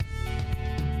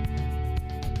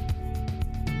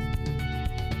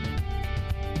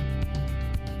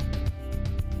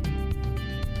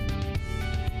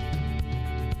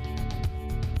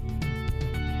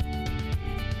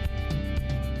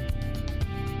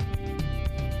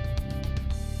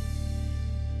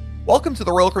Welcome to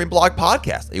the Royal Caribbean Blog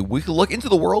Podcast, a weekly look into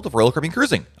the world of Royal Caribbean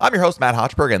cruising. I'm your host, Matt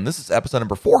Hochberg, and this is episode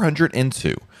number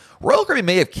 402. Royal Caribbean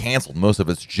may have canceled most of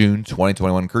its June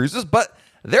 2021 cruises, but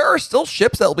there are still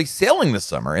ships that will be sailing this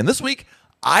summer. And this week,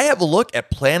 I have a look at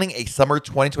planning a summer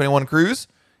 2021 cruise.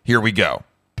 Here we go.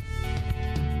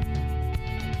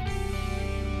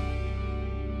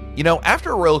 You know,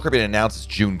 after Royal Caribbean announces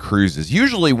June cruises,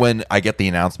 usually when I get the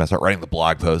announcement, I start writing the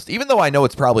blog post, even though I know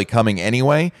it's probably coming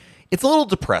anyway, it's a little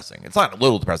depressing. It's not a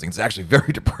little depressing. It's actually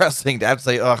very depressing to have to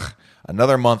say,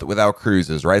 another month without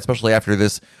cruises, right? Especially after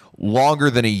this longer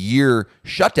than a year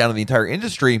shutdown of the entire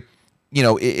industry. You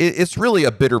know, it's really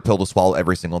a bitter pill to swallow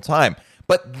every single time.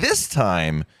 But this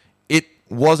time, it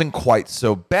wasn't quite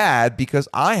so bad because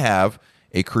I have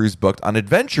a cruise booked on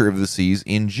Adventure of the Seas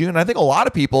in June. I think a lot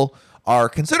of people are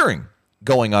considering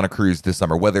going on a cruise this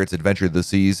summer, whether it's Adventure of the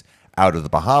Seas out of the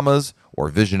Bahamas or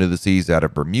Vision of the Seas out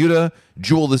of Bermuda,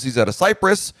 Jewel of the Seas out of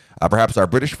Cyprus. Perhaps our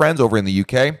British friends over in the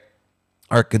UK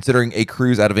are considering a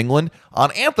cruise out of England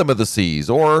on Anthem of the Seas,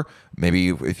 or maybe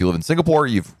if you live in Singapore,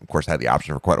 you've of course had the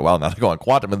option for quite a while now to go on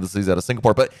Quantum of the Seas out of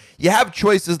Singapore, but you have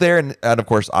choices there, and of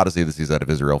course Odyssey of the Seas out of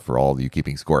Israel for all of you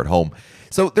keeping score at home.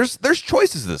 So there's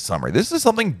choices this summer. This is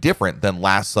something different than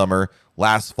last summer,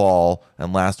 last fall,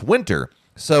 and last winter.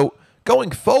 So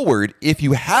going forward, if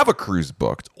you have a cruise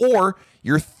booked or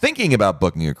you're thinking about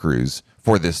booking a cruise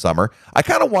for this summer, I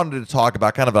kind of wanted to talk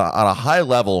about on a high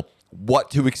level what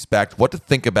to expect, what to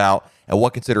think about, and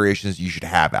what considerations you should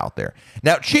have out there.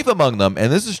 Now, chief among them,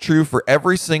 and this is true for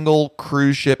every single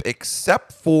cruise ship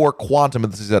except for Quantum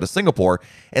of the Seas out of Singapore,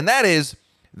 and that is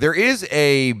there is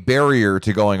a barrier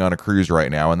to going on a cruise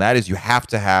right now, and that is you have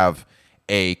to have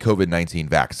a COVID-19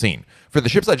 vaccine. For the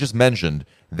ships I just mentioned,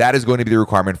 that is going to be the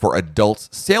requirement for adults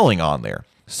sailing on there.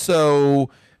 So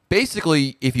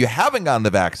basically, if you haven't gotten the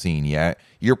vaccine yet,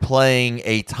 you're playing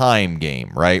a time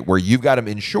game, right? Where you've got to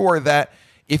ensure that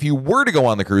if you were to go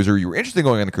on the cruise or you were interested in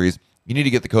going on the cruise, you need to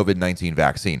get the COVID-19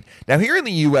 vaccine. Now, here in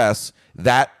the U.S.,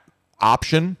 that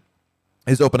option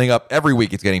is opening up every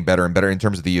week. It's getting better and better in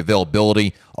terms of the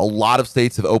availability. A lot of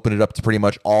states have opened it up to pretty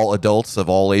much all adults of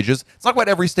all ages. It's not quite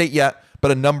every state yet,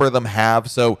 but a number of them have.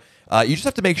 So you just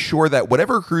have to make sure that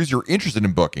whatever cruise you're interested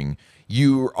in booking,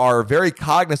 you are very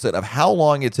cognizant of how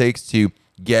long it takes to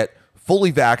get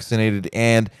fully vaccinated.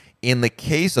 And in the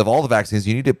case of all the vaccines,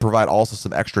 you need to provide also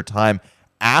some extra time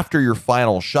after your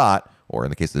final shot, or in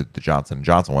the case of the Johnson &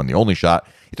 Johnson one, the only shot,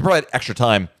 you have to provide extra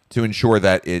time to ensure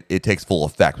that it takes full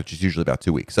effect, which is usually about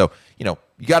 2 weeks. So, you know,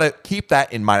 you got to keep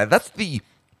that in mind. That's the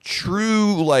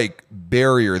true,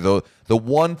 barrier, the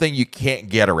one thing you can't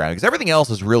get around, because everything else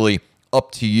is really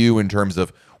up to you in terms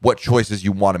of what choices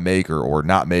you want to make or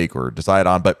not make or decide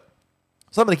on, but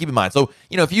something to keep in mind. So,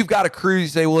 you know, if you've got a cruise, you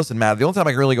say, well, listen, Matt, the only time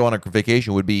I can really go on a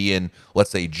vacation would be in, let's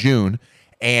say, June,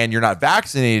 and you're not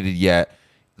vaccinated yet,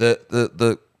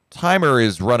 the timer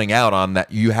is running out on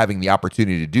that you having the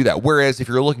opportunity to do that. Whereas if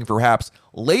you're looking for perhaps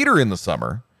later in the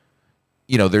summer,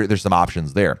 you know, there's some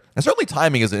options there. And certainly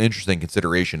timing is an interesting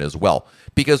consideration as well,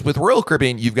 because with Royal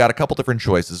Caribbean, you've got a couple different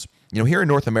choices. You know, here in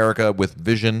North America with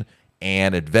Vision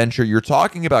and Adventure, you're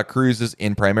talking about cruises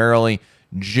in primarily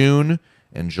June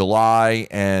and July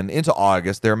and into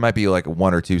August. There might be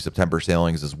one or two September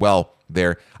sailings as well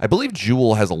there. I believe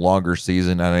Jewel has a longer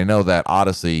season, and I know that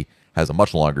Odyssey has a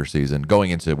much longer season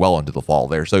going into the fall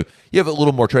there. So you have a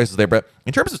little more choices there. But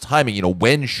in terms of timing, you know,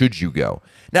 when should you go?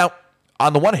 Now,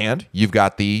 on the one hand, you've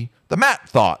got the Matt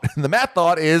thought. The Matt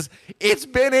thought is, it's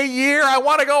been a year. I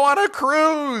want to go on a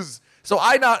cruise. So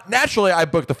I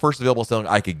booked the first available sailing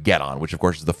I could get on, which of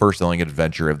course is the first sailing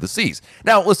Adventure of the Seas.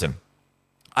 Now, listen,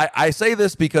 I say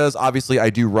this because obviously I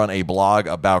do run a blog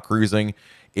about cruising.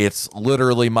 It's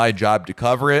literally my job to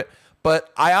cover it.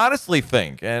 But I honestly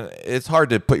think, and it's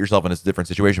hard to put yourself in a different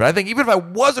situation, but I think even if I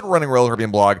wasn't running Royal Caribbean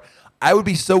blog, I would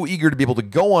be so eager to be able to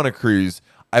go on a cruise,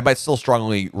 I might still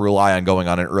strongly rely on going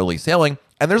on an early sailing.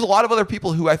 And there's a lot of other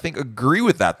people who I think agree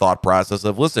with that thought process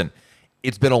of, listen,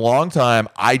 it's been a long time.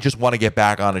 I just want to get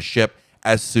back on a ship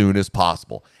as soon as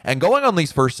possible. And going on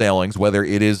these first sailings, whether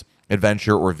it is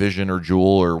Adventure or Vision or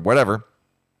Jewel or whatever,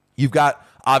 you've got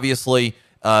obviously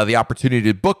the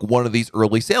opportunity to book one of these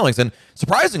early sailings. And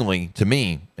surprisingly to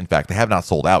me, in fact, they have not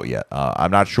sold out yet.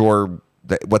 I'm not sure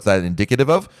what's that indicative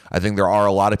of. I think there are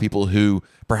a lot of people who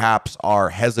perhaps are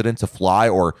hesitant to fly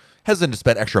or hesitant to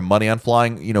spend extra money on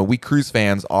flying. You know, we cruise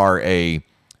fans are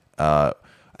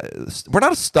we're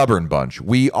not a stubborn bunch.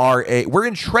 We're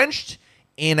entrenched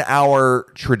in our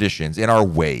traditions, in our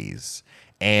ways.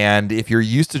 And if you're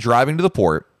used to driving to the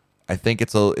port, I think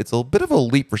it's a bit of a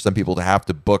leap for some people to have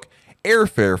to book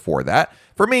airfare for that.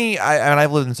 For me,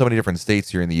 I've lived in so many different states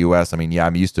here in the U.S. I mean, yeah,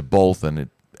 I'm used to both, and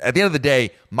at the end of the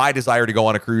day, my desire to go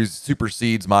on a cruise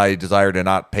supersedes my desire to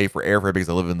not pay for airfare because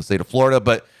I live in the state of Florida.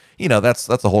 But, that's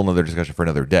a whole nother discussion for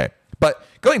another day. But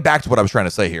going back to what I was trying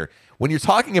to say here, when you're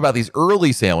talking about these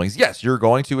early sailings, yes, you're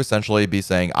going to essentially be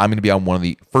saying, I'm going to be on one of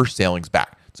the first sailings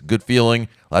back. It's a good feeling,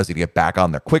 allows you to get back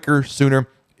on there quicker, sooner.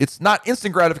 It's not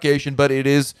instant gratification, but it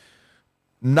is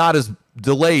not as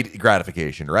delayed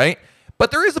gratification, right?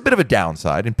 But there is a bit of a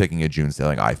downside in picking a June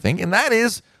sailing, I think, and that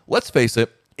is, let's face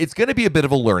it, it's going to be a bit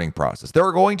of a learning process. There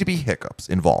are going to be hiccups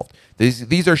involved.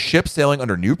 These are ships sailing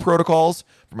under new protocols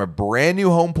from a brand new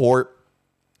home port.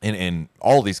 In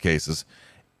all these cases,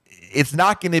 it's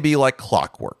not going to be like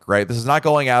clockwork, right? This is not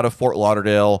going out of Fort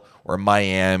Lauderdale or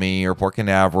Miami or Port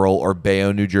Canaveral or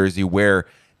Bayonne, New Jersey, where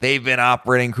they've been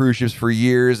operating cruise ships for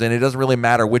years, and it doesn't really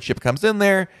matter which ship comes in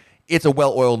there. It's a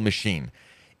well-oiled machine.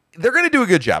 They're going to do a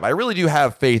good job. I really do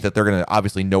have faith that they're going to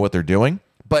obviously know what they're doing.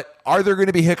 But are there going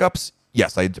to be hiccups?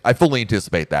 Yes, I fully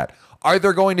anticipate that. Are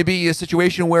there going to be a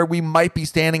situation where we might be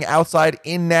standing outside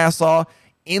in Nassau,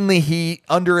 in the heat,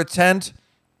 under a tent?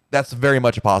 That's very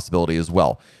much a possibility as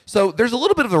well. So there's a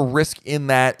little bit of a risk in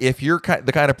that if you're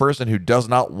the kind of person who does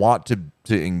not want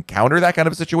to encounter that kind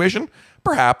of a situation,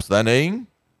 perhaps then a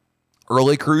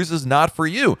early cruise is not for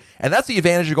you. And that's the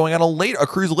advantage of going on a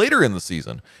cruise later in the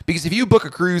season. Because if you book a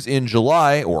cruise in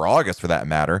July or August for that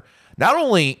matter, not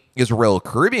only is Royal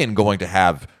Caribbean going to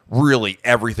have really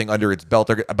everything under its belt,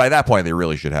 by that point they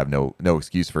really should have no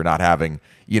excuse for not having,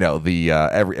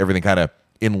 everything kind of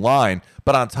in line.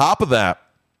 But on top of that,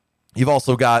 you've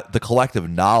also got the collective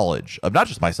knowledge of not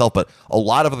just myself, but a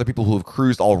lot of other people who have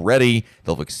cruised already.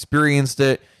 They'll have experienced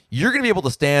it. You're going to be able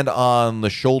to stand on the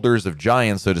shoulders of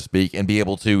giants, so to speak, and be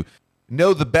able to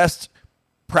know the best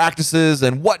practices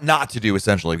and what not to do,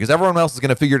 essentially, because everyone else is going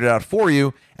to figure it out for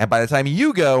you. And by the time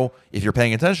you go, if you're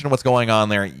paying attention to what's going on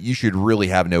there, you should really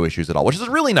have no issues at all, which is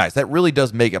really nice. That really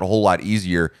does make it a whole lot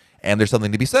easier, and there's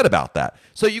something to be said about that.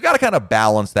 So you got to kind of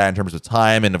balance that in terms of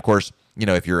time, and of course,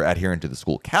 if you're adhering to the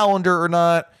school calendar or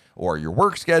not, or your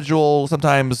work schedule.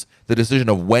 Sometimes the decision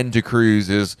of when to cruise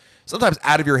is sometimes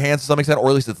out of your hands to some extent, or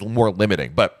at least it's more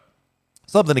limiting. But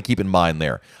something to keep in mind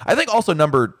there. I think also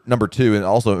number two, and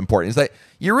also important, is that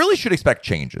you really should expect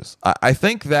changes. I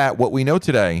think that what we know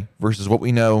today versus what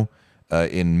we know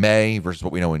in May versus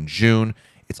what we know in June,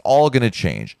 it's all going to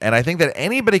change. And I think that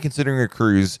anybody considering a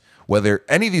cruise, whether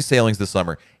any of these sailings this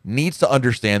summer, needs to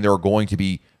understand there are going to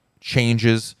be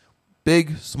changes.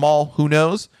 Big, small, who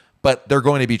knows? But there are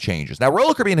going to be changes. Now,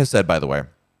 Royal Caribbean has said, by the way,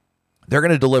 they're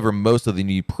going to deliver most of the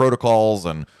new protocols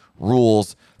and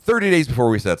rules 30 days before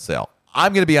we set sail.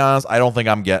 I'm going to be honest, I don't think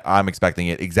I'm expecting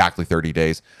it exactly 30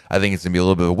 days. I think it's going to be a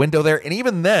little bit of a window there. And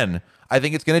even then, I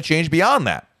think it's going to change beyond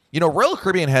that. Royal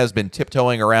Caribbean has been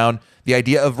tiptoeing around the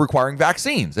idea of requiring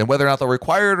vaccines and whether or not they'll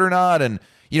require it or not. And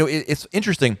it's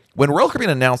interesting. When Royal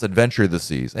Caribbean announced Adventure of the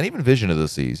Seas and even Vision of the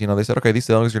Seas, they said, okay, these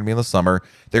sailings are going to be in the summer.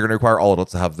 They're going to require all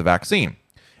adults to have the vaccine.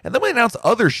 And then when they announced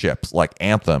other ships like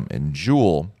Anthem and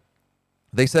Jewel,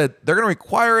 they said they're going to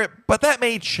require it, but that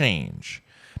may change.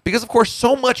 Because, of course,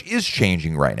 so much is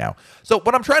changing right now. So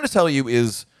what I'm trying to tell you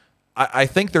is I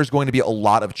think there's going to be a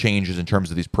lot of changes in terms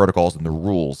of these protocols and the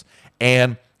rules.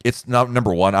 And it's not,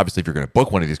 number one, obviously, if you're going to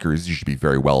book one of these cruises, you should be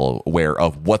very well aware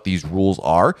of what these rules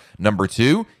are. Number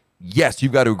two, yes,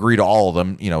 you've got to agree to all of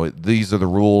them. These are the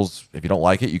rules. If you don't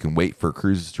like it, you can wait for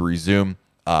cruises to resume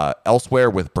elsewhere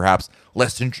with perhaps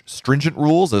less stringent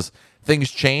rules as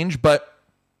things change. But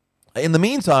in the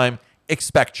meantime,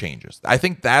 expect changes. I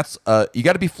think that's you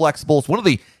got to be flexible. It's one of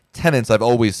the tenets I've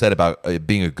always said about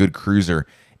being a good cruiser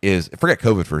is, forget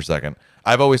COVID for a second.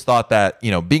 I've always thought that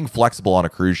being flexible on a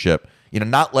cruise ship,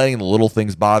 not letting the little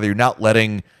things bother you, not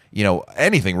letting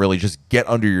anything really just get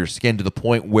under your skin to the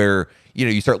point where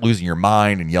you start losing your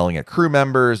mind and yelling at crew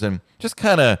members and just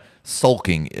kind of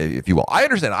sulking, if you will. I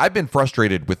understand. I've been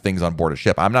frustrated with things on board a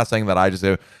ship. I'm not saying that I just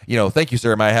go, thank you,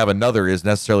 sir, may I have another is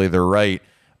necessarily the right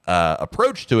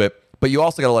approach to it. But you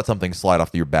also got to let something slide off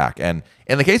your back. And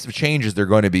in the case of changes, there are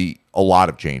going to be a lot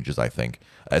of changes, I think,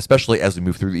 especially as we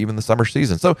move through even the summer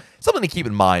season. So something to keep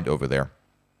in mind over there.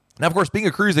 Now, of course, being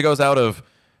a cruise that goes out of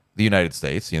the United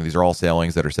States, these are all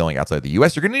sailings that are sailing outside the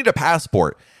U.S., you're going to need a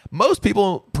passport. Most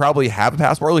people probably have a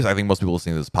passport, or at least I think most people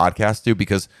listening to this podcast do,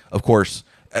 because, of course,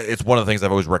 it's one of the things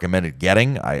I've always recommended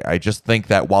getting. I just think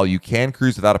that while you can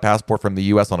cruise without a passport from the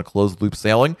U.S. on a closed-loop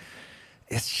sailing,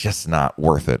 it's just not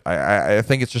worth it. I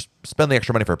think it's just spend the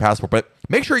extra money for a passport, but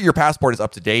make sure your passport is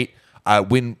up to date.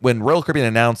 When Royal Caribbean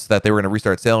announced that they were going to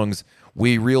restart sailings,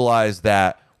 we realized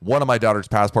that one of my daughter's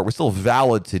passport was still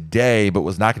valid today, but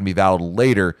was not going to be valid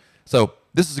later. So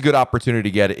this is a good opportunity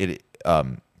to get it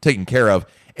taken care of.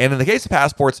 And in the case of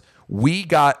passports, we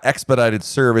got expedited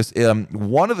service.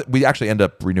 We actually ended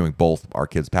up renewing both our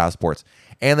kids' passports,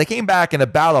 and they came back in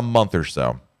about a month or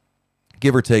so,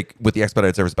 give or take, with the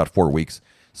expedited service about 4 weeks.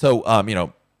 So,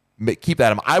 keep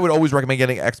that in mind. I would always recommend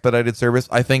getting expedited service.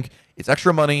 I think it's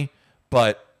extra money,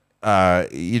 but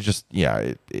it's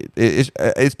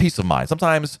peace of mind.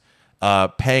 Sometimes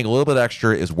paying a little bit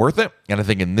extra is worth it, and I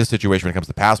think in this situation, when it comes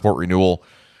to passport renewal,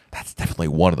 that's definitely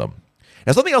one of them.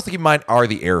 Now, something else to keep in mind are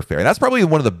the airfare. And that's probably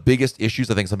one of the biggest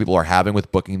issues I think some people are having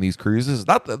with booking these cruises.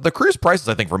 Not the cruise prices,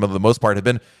 I think, for the most part, have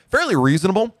been fairly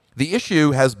reasonable. The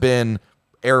issue has been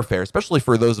airfare, especially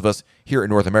for those of us here in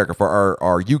North America. For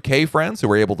our UK friends who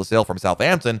were able to sail from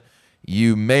Southampton,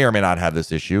 you may or may not have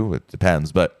this issue. It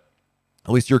depends, but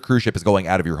at least your cruise ship is going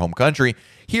out of your home country.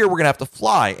 Here, we're going to have to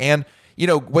fly. And,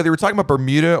 whether we're talking about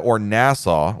Bermuda or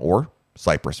Nassau, or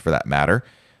Cyprus for that matter,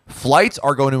 flights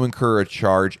are going to incur a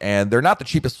charge, and they're not the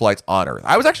cheapest flights on Earth.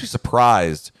 I was actually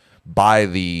surprised by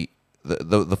the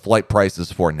flight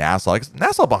prices for Nassau. Like,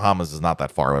 Nassau, Bahamas is not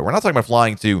that far away. We're not talking about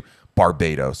flying to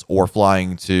Barbados or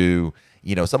flying to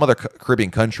some other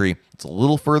Caribbean country. It's a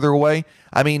little further away.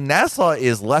 I mean, Nassau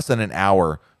is less than an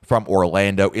hour from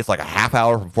Orlando. It's like a half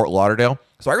hour from Fort Lauderdale.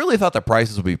 So I really thought the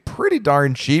prices would be pretty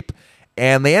darn cheap,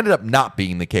 and they ended up not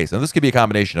being the case. And this could be a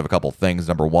combination of a couple of things.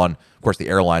 Number one, of course, the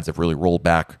airlines have really rolled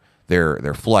back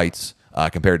their flights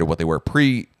compared to what they were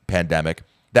pre-pandemic.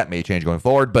 That may change going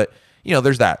forward, but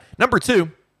there's that. Number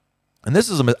two, and this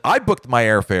is I booked my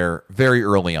airfare very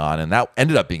early on, and that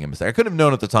ended up being a mistake. I couldn't have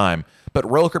known at the time, but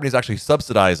Royal Caribbean is actually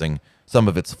subsidizing some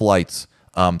of its flights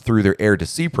through their Air to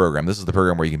Sea program. This is the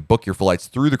program where you can book your flights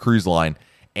through the cruise line,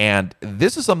 and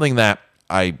this is something that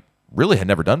I really had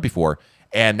never done before.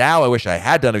 And now I wish I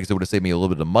had done it because it would have saved me a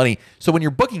little bit of money. So when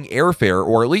you're booking airfare,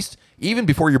 or at least even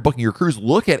before you're booking your cruise,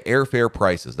 look at airfare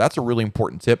prices. That's a really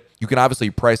important tip. You can obviously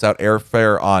price out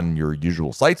airfare on your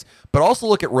usual sites, but also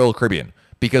look at Royal Caribbean,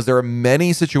 because there are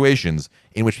many situations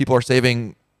in which people are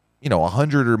saving,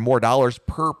 $100 or more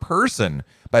per person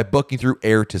by booking through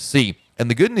Air to Sea. And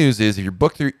the good news is, if you're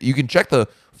booked through, you can check the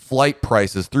flight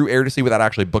prices through Air to Sea without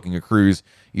actually booking a cruise.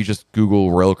 You just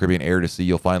Google Royal Caribbean Air to Sea.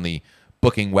 You'll find the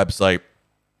booking website.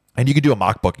 And you can do a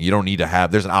mock booking. You don't need to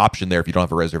there's an option there if you don't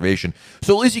have a reservation.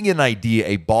 So at least you can get an idea,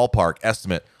 a ballpark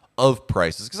estimate of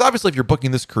prices. Because obviously if you're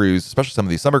booking this cruise, especially some of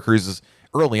these summer cruises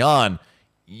early on,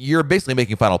 you're basically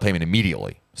making final payment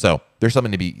immediately. So there's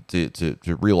something to be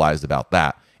to realize about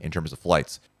that in terms of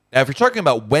flights. Now, if you're talking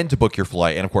about when to book your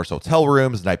flight, and of course hotel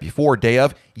rooms, the night before, day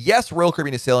of, yes, Royal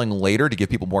Caribbean is sailing later to give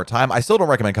people more time. I still don't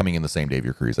recommend coming in the same day of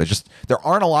your cruise. There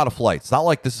aren't a lot of flights. It's not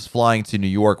like this is flying to New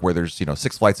York where there's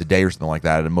 6 flights a day or something like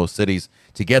that in most cities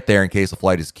to get there in case a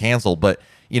flight is canceled. But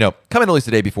come in at least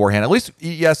a day beforehand. At least,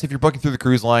 yes, if you're booking through the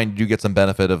cruise line, you do get some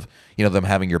benefit of them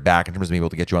having your back in terms of being able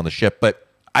to get you on the ship. But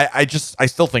I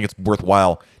still think it's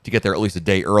worthwhile to get there at least a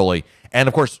day early. And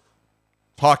of course,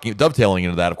 dovetailing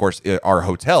into that, of course, are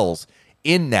hotels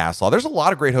in Nassau. There's a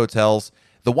lot of great hotels.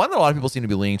 The one that a lot of people seem to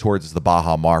be leaning towards is the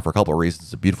Baha Mar for a couple of reasons.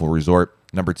 It's a beautiful resort.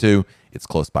 Number two, it's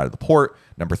close by to the port.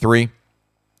 Number three,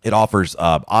 it offers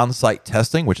on-site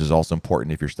testing, which is also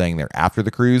important if you're staying there after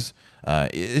the cruise.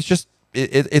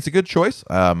 It's a good choice.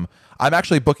 I'm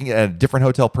actually booking at a different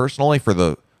hotel personally for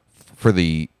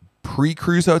the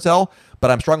pre-cruise hotel, but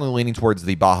I'm strongly leaning towards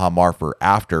the Baha Mar for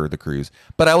after the cruise.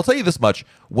 But I will tell you this much: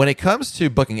 when it comes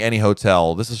to booking any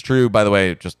hotel, this is true, by the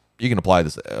way, you can apply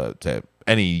this to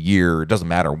any year. It doesn't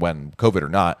matter when, COVID or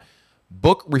not.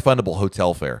 Book refundable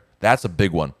hotel fare. That's a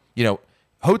big one.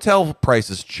 Hotel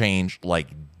prices change like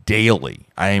daily.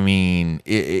 I mean,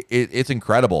 it's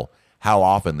incredible how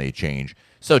often they change.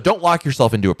 So don't lock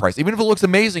yourself into a price. Even if it looks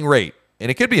amazing rate,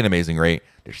 and it could be an amazing rate,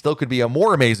 there still could be a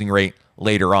more amazing rate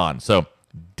later on. So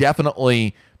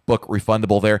definitely book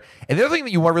refundable there. And the other thing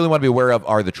that you really want to be aware of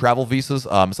are the travel visas.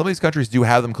 Some of these countries do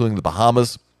have them, including the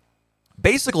Bahamas.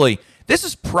 Basically, this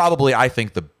is probably, I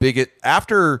think, the biggest. I got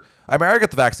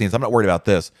the vaccines. I'm not worried about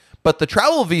this. But the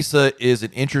travel visa is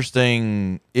an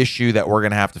interesting issue that we're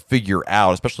going to have to figure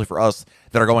out, especially for us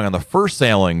that are going on the first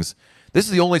sailings. This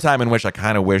is the only time in which I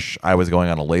kind of wish I was going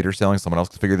on a later sailing. Someone else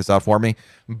could figure this out for me.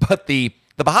 But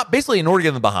basically, in order to get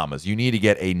in the Bahamas, you need to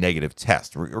get a negative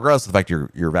test. Regardless of the fact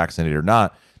you're vaccinated or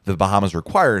not, the Bahamas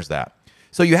requires that.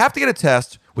 So you have to get a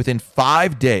test within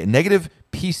 5 days, negative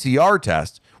PCR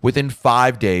test within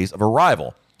 5 days of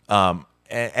arrival.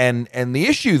 And the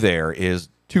issue there is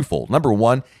twofold. Number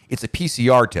one, it's a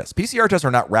PCR test. PCR tests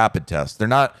are not rapid tests. They're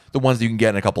not the ones that you can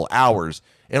get in a couple hours.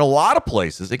 In a lot of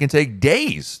places, it can take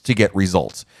days to get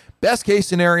results. Best case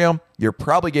scenario, you're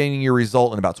probably getting your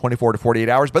result in about 24 to 48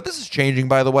 hours. But this is changing,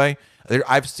 by the way.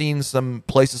 I've seen some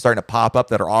places starting to pop up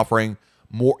that are offering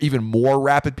even more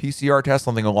rapid PCR tests,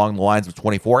 something along the lines of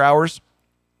 24 hours.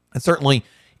 And certainly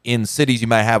in cities, you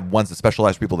might have ones that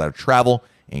specialize for people that travel.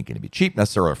 Ain't going to be cheap,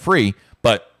 necessarily free,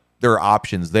 but there are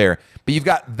options there. But you've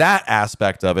got that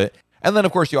aspect of it. And then,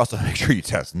 of course, you also make sure you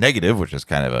test negative, which is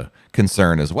kind of a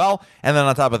concern as well. And then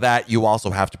on top of that, you also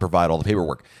have to provide all the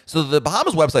paperwork. So the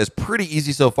Bahamas website is pretty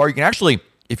easy so far. You can actually,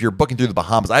 if you're booking through the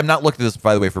Bahamas, I have not looked at this,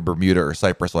 by the way, for Bermuda or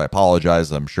Cyprus, so I apologize.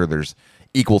 I'm sure there's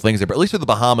equal things there. But at least for the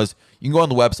Bahamas, you can go on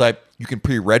the website, you can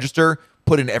pre-register,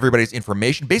 put in everybody's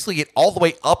information, basically get all the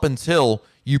way up until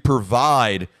you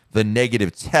provide the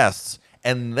negative tests,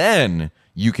 and then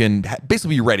you can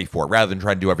basically be ready for it rather than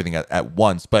try to do everything at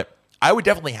once. But I would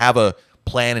definitely have a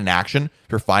plan in action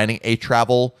for finding a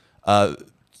travel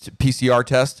PCR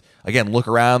test. Again, look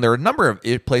around. There are a number of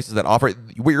places that offer it.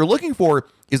 What you're looking for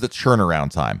is the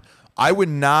turnaround time. I would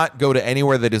not go to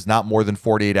anywhere that is not more than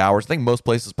 48 hours. I think most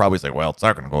places probably say, well, it's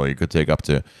not going to go. You could take up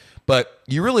to. But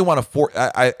you really want to,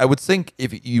 I would think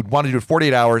if you'd want to do it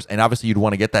 48 hours, and obviously you'd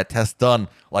want to get that test done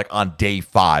like on day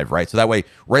 5, right? So that way,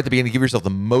 right at the beginning, give yourself the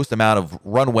most amount of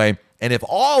runway. And if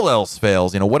all else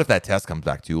fails, what if that test comes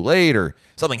back too late or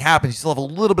something happens? You still have a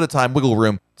little bit of time, wiggle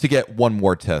room to get one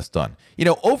more test done.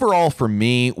 Overall for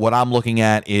me, what I'm looking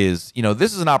at is,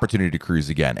 this is an opportunity to cruise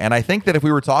again. And I think that if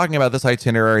we were talking about this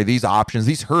itinerary, these options,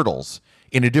 these hurdles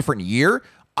in a different year,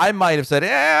 I might have said,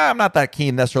 I'm not that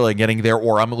keen necessarily on getting there,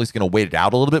 or I'm at least going to wait it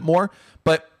out a little bit more.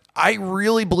 But I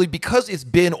really believe because it's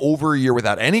been over a year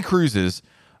without any cruises,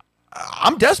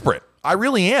 I'm desperate. I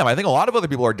really am. I think a lot of other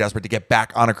people are desperate to get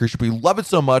back on a cruise ship. We love it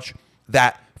so much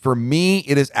that for me,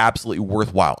 it is absolutely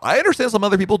worthwhile. I understand some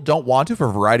other people don't want to for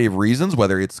a variety of reasons,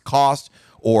 whether it's cost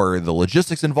or the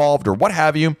logistics involved or what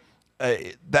have you.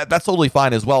 That's totally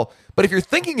fine as well. But if you're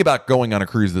thinking about going on a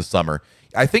cruise this summer,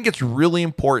 I think it's really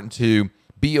important to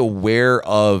be aware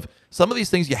of some of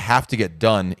these things you have to get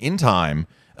done in time,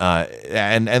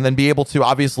 and then be able to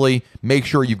obviously make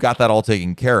sure you've got that all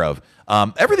taken care of.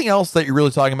 Everything else that you're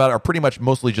really talking about are pretty much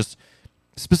mostly just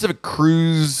specific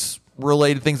cruise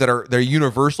related things they're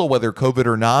universal, whether COVID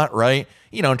or not, right?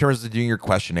 In terms of doing your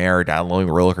questionnaire, downloading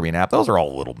the Royal Caribbean app, those are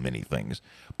all little mini things.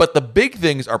 But the big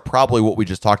things are probably what we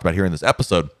just talked about here in this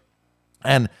episode.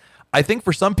 And I think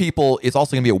for some people, it's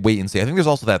also going to be a wait and see. I think there's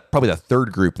also probably that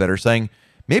third group that are saying,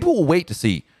 maybe we'll wait to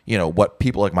see, what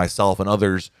people like myself and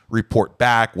others report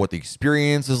back, what the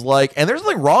experience is like. And there's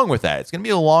nothing wrong with that. It's going to be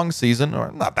a long season, or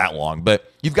not that long,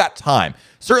 but you've got time.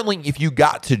 Certainly, if you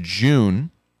got to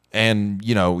June and,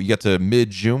 you get to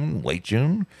mid-June, late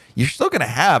June, you're still going to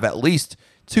have at least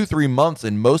 2-3 months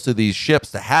in most of these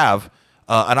ships to have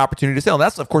an opportunity to sail. And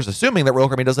that's, of course, assuming that Royal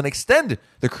Caribbean doesn't extend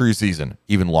the cruise season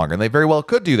even longer. And they very well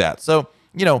could do that. So,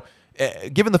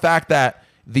 given the fact that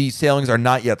the sailings are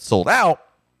not yet sold out,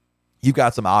 you've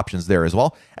got some options there as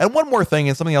well. And one more thing,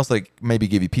 and something else that maybe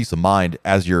give you peace of mind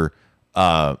as you're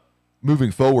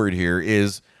moving forward here,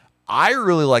 is I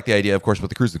really like the idea, of course, with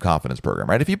the Cruise with Confidence program,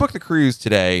 right? If you book the cruise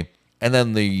today and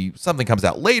then something comes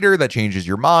out later that changes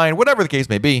your mind, whatever the case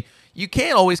may be, you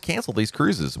can't always cancel these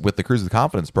cruises with the Cruise with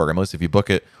Confidence program, unless if you book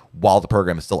it while the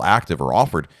program is still active or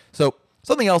offered. So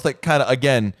something else that kind of,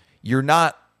 again, you're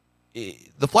not,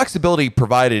 the flexibility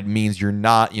provided means you're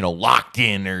not, locked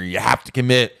in, or you have to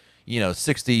commit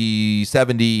 60,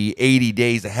 70, 80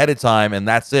 days ahead of time, and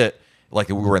that's it, like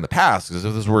we were in the past. Because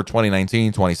if this were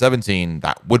 2019, 2017,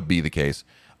 that would be the case.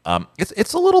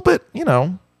 It's a little bit,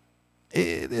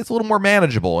 it's a little more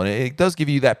manageable, and it does give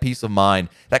you that peace of mind,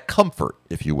 that comfort,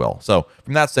 if you will. So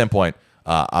from that standpoint,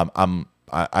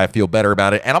 I feel better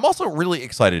about it, and I'm also really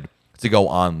excited to go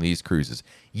on these cruises.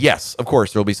 Yes, of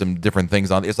course, there'll be some different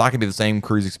things on. It's not going to be the same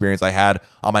cruise experience I had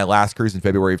on my last cruise in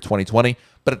February of 2020,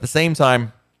 but at the same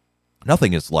time,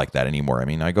 nothing is like that anymore. I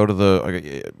mean, you go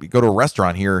to a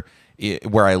restaurant here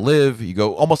where I live, you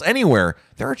go almost anywhere,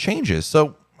 there are changes.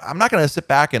 So I'm not going to sit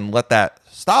back and let that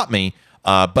stop me,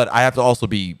 but I have to also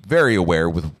be very aware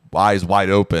with eyes wide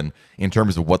open in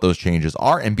terms of what those changes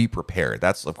are and be prepared.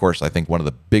 That's, of course, I think one of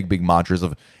the big mantras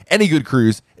of any good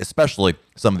cruise, especially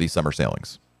some of these summer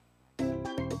sailings.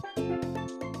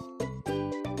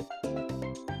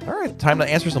 All right, time to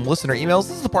answer some listener emails.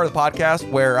 This is the part of the podcast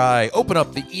where I open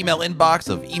up the email inbox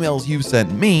of emails you've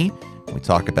sent me. We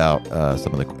talk about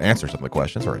answer some of the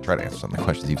questions, or I try to answer some of the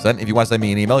questions you've sent. If you want to send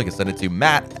me an email, you can send it to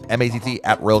Matt, M-A-T-T,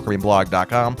 at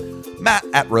RoyalCaribbeanBlog.com. Matt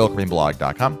at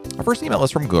RoyalCaribbeanBlog.com. Our first email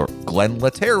is from Glenn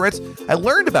Lateritz. I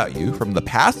learned about you from the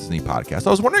past Disney podcast.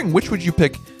 I was wondering, which would you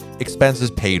pick expenses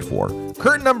paid for?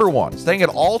 Current number 1, staying at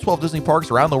all 12 Disney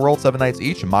parks around the world 7 nights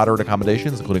each, moderate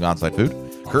accommodations, including on-site food.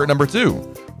 Current number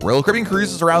 2, Royal Caribbean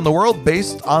cruises around the world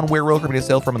based on where Royal Caribbean has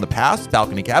sailed from in the past,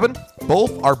 balcony cabin.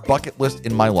 Both are bucket list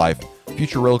in my life.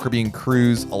 future Royal Caribbean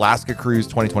cruise, Alaska cruise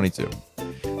 2022.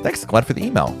 Thanks, Glenn, for the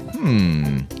email.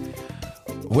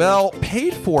 Well,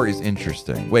 paid for is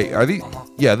interesting. Wait, are these?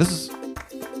 Yeah, this is.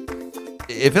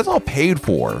 If it's all paid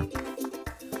for,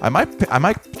 I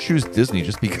might choose Disney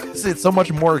just because it's so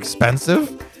much more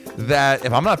expensive that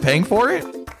if I'm not paying for it,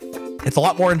 it's a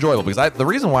lot more enjoyable. Because the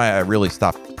reason why I really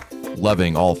stopped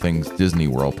loving all things Disney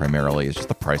World primarily is just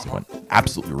the price. It went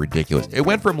absolutely ridiculous. It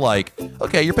went from like,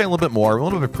 okay, you're paying a little bit more, a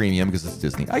little bit of premium because it's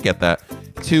Disney. I get that.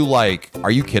 To like, are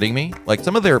you kidding me? Like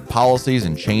some of their policies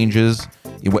and changes,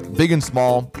 big and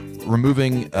small,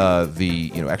 removing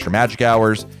the extra magic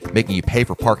hours, making you pay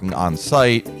for parking on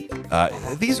site.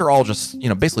 These are all just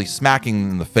basically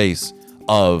smacking in the face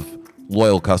of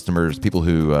loyal customers, people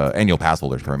who annual pass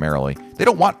holders primarily. They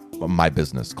don't want my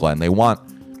business, Glenn. They want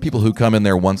people who come in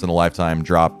there once in a lifetime,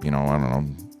 drop I don't know,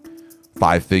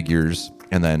 5 figures,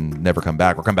 and then never come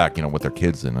back, or come back with their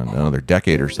kids in another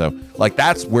decade or so. Like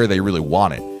that's where they really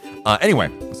want it.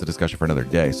 Anyway, it's a discussion for another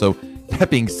day. So that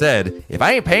being said, if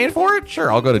I ain't paying for it,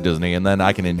 sure, I'll go to Disney, and then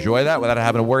I can enjoy that without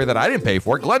having to worry that I didn't pay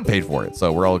for it. Glenn paid for it,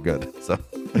 so we're all good. So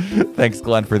thanks,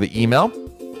 Glenn, for the email.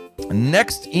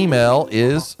 Next email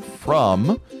is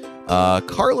from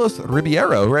Carlos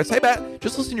Ribeiro, who writes, "Hey, Matt,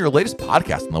 just listening to your latest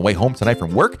podcast on the way home tonight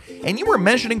from work, and you were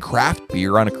mentioning craft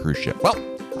beer on a cruise ship. Well,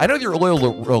 I know you're loyal to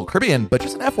Royal Caribbean, but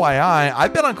just an FYI,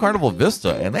 I've been on Carnival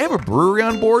Vista, and they have a brewery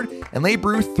on board, and they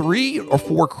brew 3 or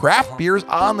 4 craft beers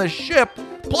on the ship.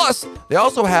 Plus, they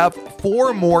also have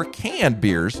 4 more canned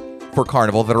beers for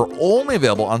Carnival that are only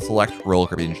available on select Royal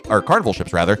Caribbean or Carnival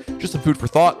ships, rather. Just some food for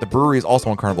thought. The brewery is also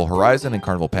on Carnival Horizon and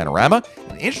Carnival Panorama,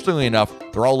 and interestingly enough,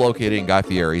 they're all located in Guy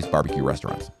Fieri's barbecue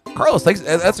restaurants." Carlos, thanks.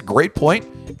 That's a great point.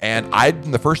 And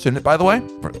I'm the first to admit, by the way,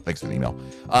 thanks for the email.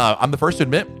 I'm the first to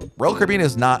admit, Royal Caribbean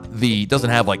is doesn't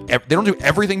have they don't do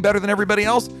everything better than everybody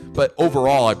else, but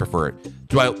overall, I prefer it.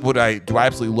 Do I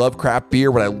absolutely love craft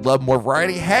beer? Would I love more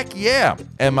variety? Heck yeah.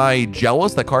 Am I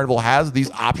jealous that Carnival has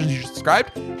these options you just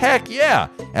described? Heck yeah.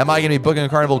 Am I going to be booking a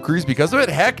Carnival cruise because of it?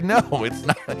 Heck no, it's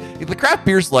not. The craft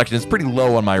beer selection is pretty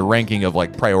low on my ranking of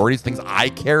priorities, things I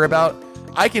care about.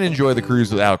 I can enjoy the cruise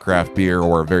without craft beer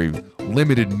or a very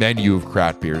limited menu of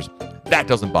craft beers. That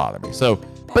doesn't bother me. So,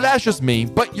 but that's just me.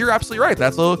 But you're absolutely right.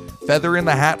 That's a feather in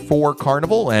the hat for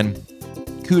Carnival, and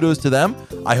kudos to them.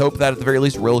 I hope that at the very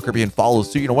least Royal Caribbean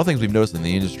follows suit. One of the things we've noticed in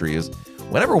the industry is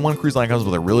whenever one cruise line comes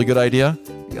with a really good idea,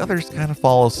 the others kind of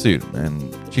follow suit.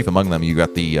 And chief among them, you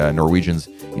got the Norwegians,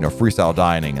 freestyle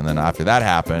dining. And then after that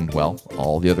happened, well,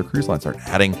 all the other cruise lines started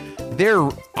adding their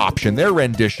option, their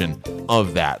rendition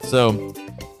of that. So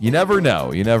you never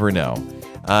know. You never know.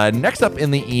 Next up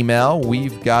in the email,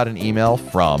 we've got an email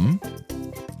from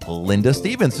Linda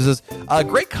Stevens, who says,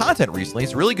 "Great content recently.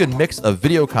 It's a really good mix of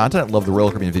video content. Love the Royal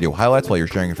Caribbean video highlights while you're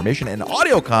sharing information, and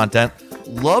audio content.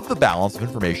 Love the balance of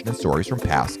information and stories from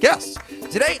past guests.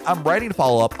 Today, I'm writing to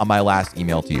follow up on my last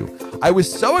email to you. I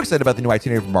was so excited about the new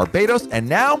itinerary from Barbados, and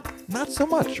now, not so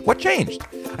much. What changed?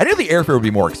 I knew the airfare would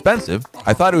be more expensive.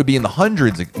 I thought it would be in the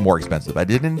hundreds more expensive. I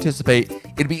didn't anticipate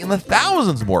it'd be in the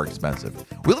thousands more expensive.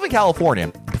 We live in California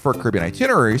and prefer Caribbean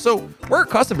itinerary, so we're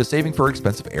accustomed to saving for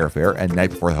expensive airfare and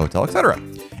night before the hotel, etc.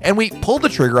 And we pulled the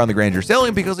trigger on the Grandeur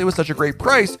sailing because it was such a great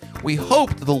price. We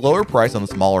hoped the lower price on the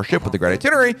smaller ship with the great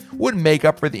itinerary would make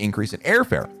up for the increase in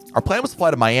airfare. Our plan was to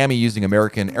fly to Miami using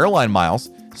American airline miles,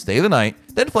 stay the night,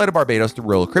 then fly to Barbados to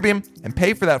Royal Caribbean and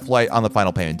pay for that flight on the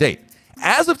final payment date.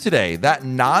 As of today, that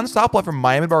non-stop flight from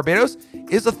Miami to Barbados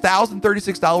is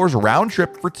 $1,036 round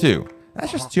trip for 2.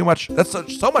 That's just too much. That's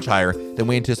so much higher than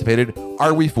we anticipated.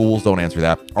 Are we fools? Don't answer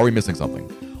that. Are we missing something?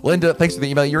 Linda, thanks for the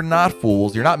email. You're not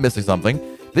fools. You're not missing something.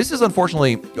 This is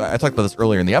unfortunately, I talked about this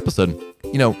earlier in the episode.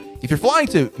 If you're flying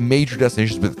to major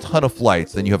destinations with a ton of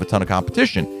flights, then you have a ton of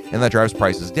competition, and that drives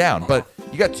prices down. But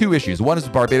you got 2 issues. One is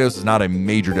Barbados is not a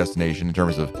major destination in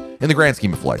the grand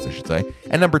scheme of flights, I should say.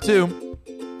 And number 2,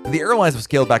 the airlines have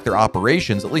scaled back their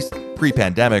operations, at least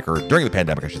pre-pandemic, or during the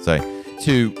pandemic, I should say,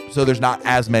 so there's not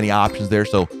as many options there.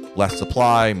 So less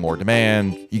supply, more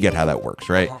demand. You get how that works,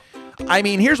 right? I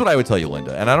mean, here's what I would tell you,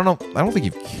 Linda, and I don't think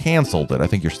you've canceled it. I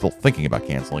think you're still thinking about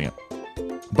canceling it.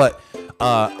 But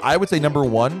I would say number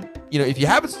 1, if you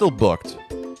have it still booked,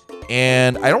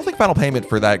 and I don't think final payment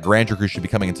for that Grandeur cruise should be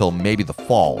coming until maybe the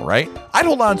fall, right? I'd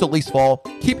hold on until at least fall.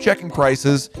 Keep checking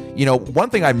prices. One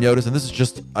thing I've noticed, and this is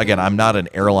just, again, I'm not an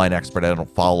airline expert. I don't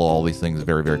follow all these things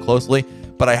very, very closely,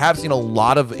 but I have seen a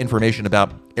lot of information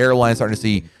about airlines starting to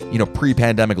see,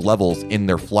 pre-pandemic levels in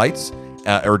their flights,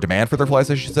 or demand for their flights,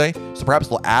 I should say. So perhaps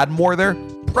they'll add more there.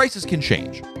 Prices can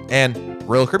change. And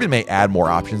Royal Caribbean may add more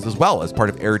options as well as part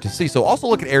of Air to Sea. So also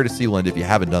look at Air to Sea, Linda, if you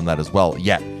haven't done that as well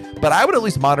yet. but I would at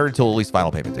least monitor until at least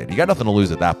final payment date. You got nothing to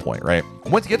lose at that point, right?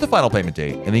 Once you get the final payment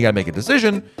date and then you got to make a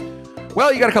decision,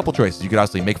 well, you got a couple choices. You could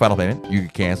obviously make final payment, you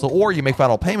could cancel, or you make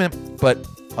final payment, but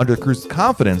under Cruise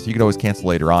Confidence, you can always cancel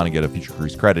later on and get a future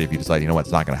cruise credit if you decide, you know what,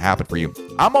 it's not going to happen for you.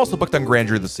 I'm also booked on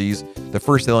Grandeur of the Seas, the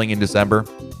first sailing in December.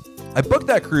 I booked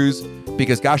that cruise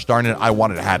because, gosh darn it, I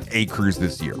wanted to have a cruise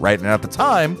this year, right? And at the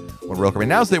time, when Royal Caribbean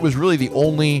announced it was really the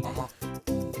only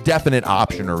definite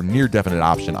option or near definite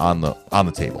option on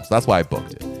the table. So that's why I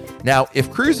booked it. Now, if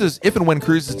and when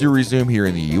cruises do resume here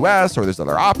in the U.S. or there's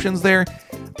other options there,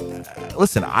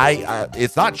 listen,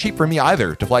 it's not cheap for me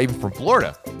either to fly even from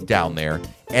Florida down there.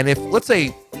 And if, let's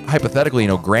say, hypothetically,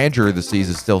 Grandeur of the Seas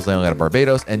is still sailing out of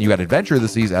Barbados and you got Adventure of the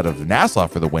Seas out of Nassau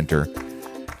for the winter,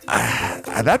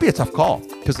 that'd be a tough call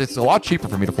because it's a lot cheaper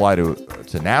for me to fly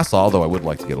to Nassau, although I would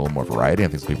like to get a little more variety. I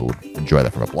think some people would enjoy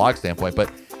that from a blog standpoint.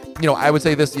 But, I would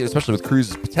say this, especially with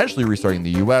cruises potentially restarting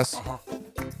in the U.S.,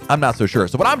 I'm not so sure.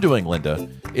 So what I'm doing, Linda,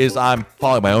 is I'm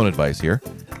following my own advice here.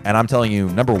 And I'm telling you,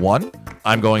 number one,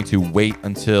 I'm going to wait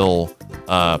until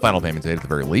final payment date at the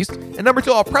very least. And number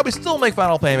two, I'll probably still make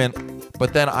final payment,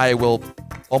 but then I will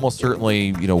almost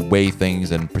certainly, weigh things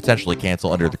and potentially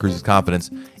cancel under the Cruises Confidence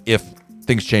if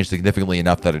things change significantly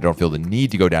enough that I don't feel the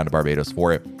need to go down to Barbados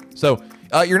for it. So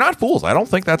you're not fools. I don't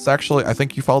think that's actually, I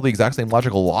think you follow the exact same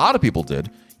logic a lot of people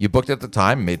did. You booked it at the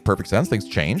time, it made perfect sense. Things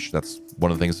change. That's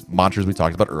one of the mantras we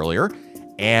talked about earlier.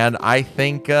 And I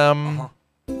think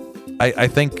I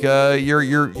think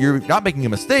you're not making a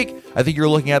mistake. I think you're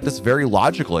looking at this very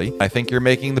logically. I think you're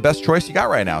making the best choice you got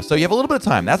right now. So you have a little bit of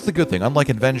time. That's the good thing. Unlike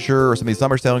Adventure or some of these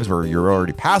summer sailings where you're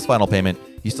already past final payment,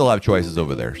 you still have choices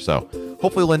over there. So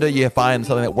hopefully, Linda, you find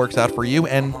something that works out for you.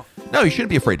 And no, you shouldn't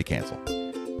be afraid to cancel.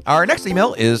 Our next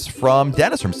email is from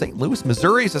Dennis from St. Louis,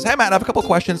 Missouri. He says, hey, Matt, I have a couple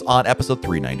questions on episode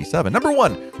 397. Number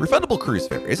one, refundable cruise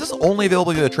fare. Is this only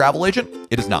available to a travel agent?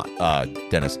 It is not,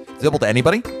 Dennis. It's available to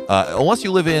anybody. Unless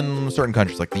you live in certain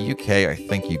countries like the UK, I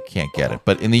think you can't get it.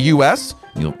 But in the US,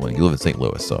 you live in St.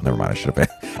 Louis, so never mind, I should have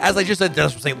been. As I just said,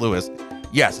 Dennis from St. Louis.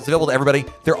 Yes, it's available to everybody.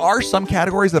 There are some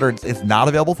categories that it's not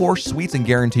available for. Suites and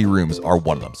guarantee rooms are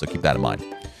one of them, so keep that in mind.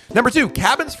 Number two,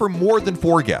 cabins for more than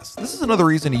 4 guests. This is another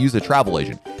reason to use a travel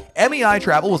agent. MEI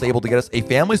Travel was able to get us a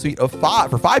family suite for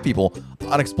 5 people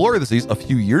on Explorer of the Seas a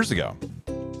few years ago.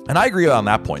 And I agree on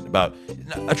that point about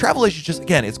a travel agent. Just,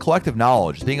 again, it's collective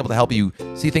knowledge, being able to help you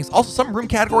see things. Also, some room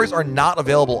categories are not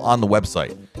available on the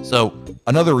website. So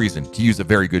another reason to use a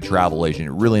very good travel agent.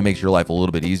 It really makes your life a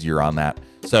little bit easier on that.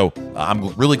 So I'm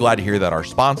really glad to hear that our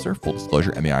sponsor, full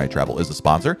disclosure, MEI Travel is a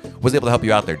sponsor, was able to help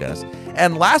you out there, Dennis.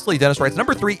 And lastly, Dennis writes,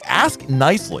 number 3, ask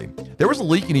nicely. There was a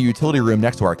leak in a utility room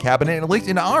next to our cabinet and it leaked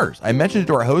into ours. I mentioned it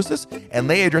to our hostess and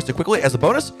they addressed it quickly. As a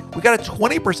bonus, we got a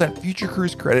 20% future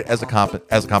cruise credit as a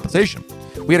compensation.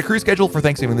 We had a cruise scheduled for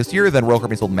Thanksgiving this year, then Royal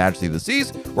Caribbean sold Majesty of the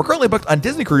Seas. We're currently booked on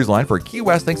Disney Cruise Line for a Key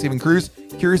West Thanksgiving cruise.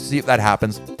 Curious to see if that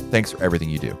happens. Thanks for everything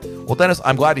you do. Well, Dennis,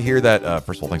 I'm glad to hear that,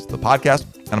 first of all, thanks to the podcast,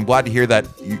 and I'm glad to hear that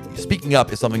speaking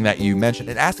up is something that you mentioned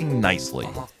and asking nicely.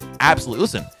 Absolutely.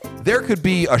 Listen, there could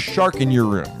be a shark in your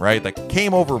room, right, that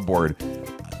came overboard.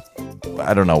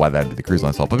 I don't know why that did the cruise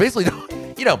line fault, but basically,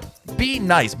 be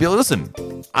nice. Listen,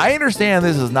 I understand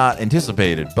this is not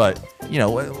anticipated, but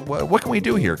what can we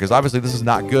do here? Because obviously this is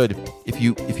not good. If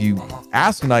you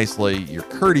ask nicely, you're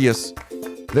courteous,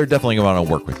 they're definitely going to want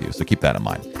to work with you. So keep that in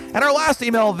mind. And our last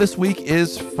email this week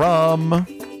is from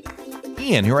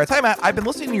Ian, who writes, hi, Matt. I've been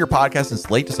listening to your podcast since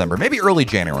late December, maybe early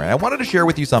January. I wanted to share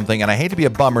with you something, and I hate to be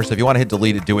a bummer, so if you want to hit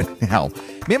delete, do it now.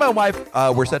 Me and my wife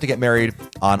were set to get married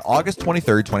on August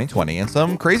 23rd, 2020, and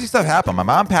some crazy stuff happened. My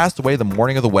mom passed away the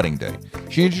morning of the wedding day.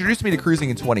 She introduced me to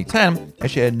cruising in 2010, and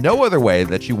she had no other way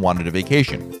that she wanted a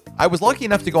vacation. I was lucky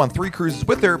enough to go on 3 cruises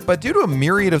with her, but due to a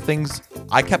myriad of things,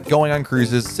 I kept going on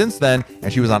cruises since then,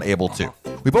 and she was unable to.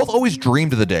 We both always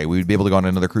dreamed of the day we would be able to go on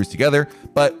another cruise together,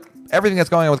 but everything that's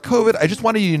going on with COVID, I just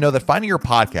wanted you to know that finding your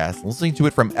podcast and listening to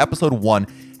it from episode 1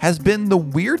 has been the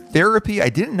weird therapy I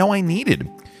didn't know I needed.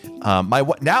 My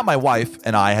wife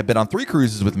and I have been on 3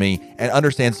 cruises with me and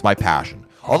understands my passion.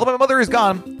 Although my mother is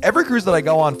gone, every cruise that I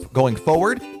go on going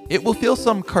forward, it will feel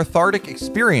some cathartic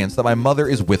experience that my mother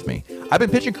is with me. I've been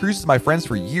pitching cruises to my friends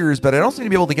for years, but I don't seem to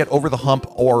be able to get over the hump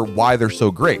or why they're so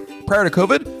great. Prior to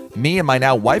COVID, me and my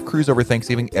now wife cruise over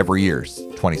Thanksgiving every year.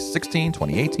 2016,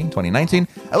 2018, 2019.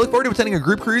 I look forward to attending a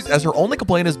group cruise as her only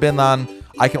complaint has been on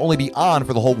I can only be on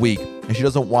for the whole week, and she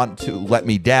doesn't want to let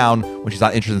me down when she's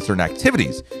not interested in certain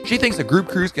activities. She thinks a group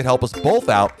cruise could help us both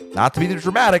out, not to be too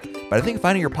dramatic, but I think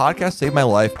finding your podcast saved my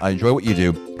life. I enjoy what you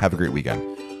do. Have a great weekend.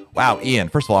 Wow, Ian,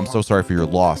 first of all, I'm so sorry for your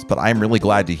loss, but I'm really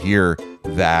glad to hear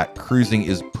that cruising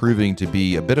is proving to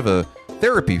be a bit of a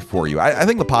therapy for you. I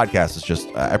think the podcast is just,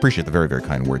 I appreciate the very, very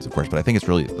kind words, of course, but I think it's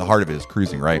really, the heart of it is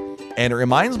cruising, right? And it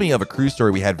reminds me of a cruise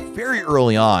story we had very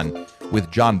early on with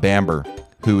John Bamber,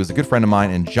 who is a good friend of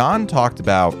mine. And John talked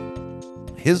about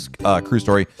his cruise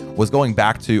story was going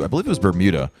back to, I believe it was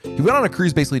Bermuda. He went on a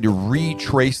cruise basically to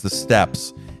retrace the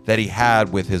steps that he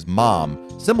had with his mom.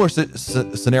 Similar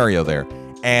scenario there.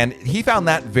 And he found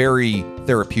that very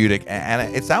therapeutic.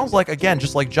 And it sounds like, again,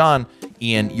 just like John,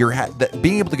 Ian,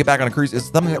 being able to get back on a cruise is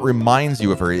something that reminds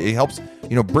you of her. It helps,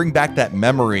 bring back that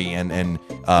memory and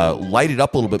light it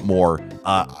up a little bit more.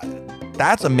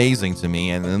 That's amazing to me.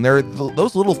 And there are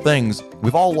those little things.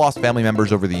 We've all lost family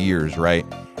members over the years, right?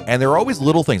 And there are always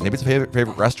little things. Maybe it's a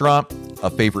favorite restaurant,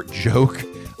 a favorite joke,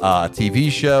 a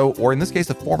TV show, or in this case,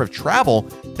 a form of travel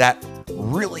that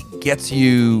really gets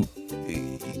you.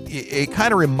 It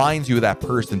kind of reminds you of that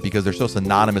person because they're so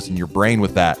synonymous in your brain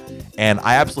with that. And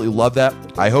I absolutely love that.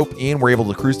 I hope, Ian, we're able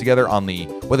to cruise together on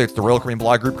whether it's the Royal Caribbean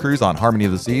Blog Group cruise on Harmony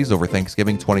of the Seas over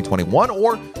Thanksgiving 2021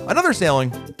 or another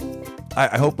sailing.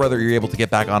 I hope, brother, you're able to get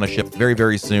back on a ship very,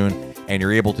 very soon and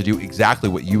you're able to do exactly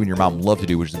what you and your mom love to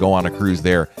do, which is go on a cruise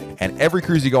there. And every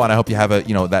cruise you go on, I hope you have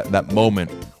that moment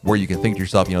where you can think to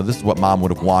yourself, this is what mom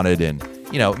would have wanted, and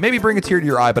maybe bring a tear to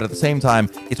your eye, but at the same time,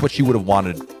 it's what she would have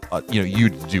wanted you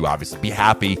to do. Obviously, be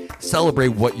happy, celebrate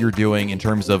what you're doing in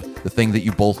terms of the thing that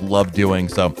you both love doing.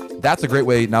 So that's a great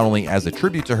way, not only as a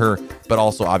tribute to her, but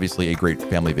also obviously a great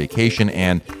family vacation.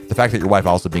 And the fact that your wife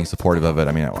also being supportive of it,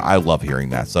 I love hearing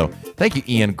that. So thank you,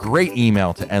 Ian. Great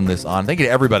email to end this on. Thank you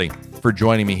to everybody for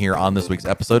joining me here on this week's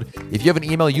episode. If you have an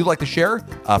email you'd like to share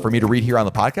for me to read here on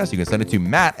the podcast, you can send it to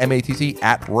Matt, M-A-T-T,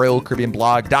 at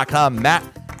RoyalCaribbeanBlog.com, Matt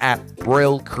at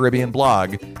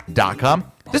RoyalCaribbeanBlog.com.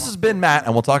 This has been Matt,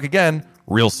 and we'll talk again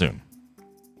real soon.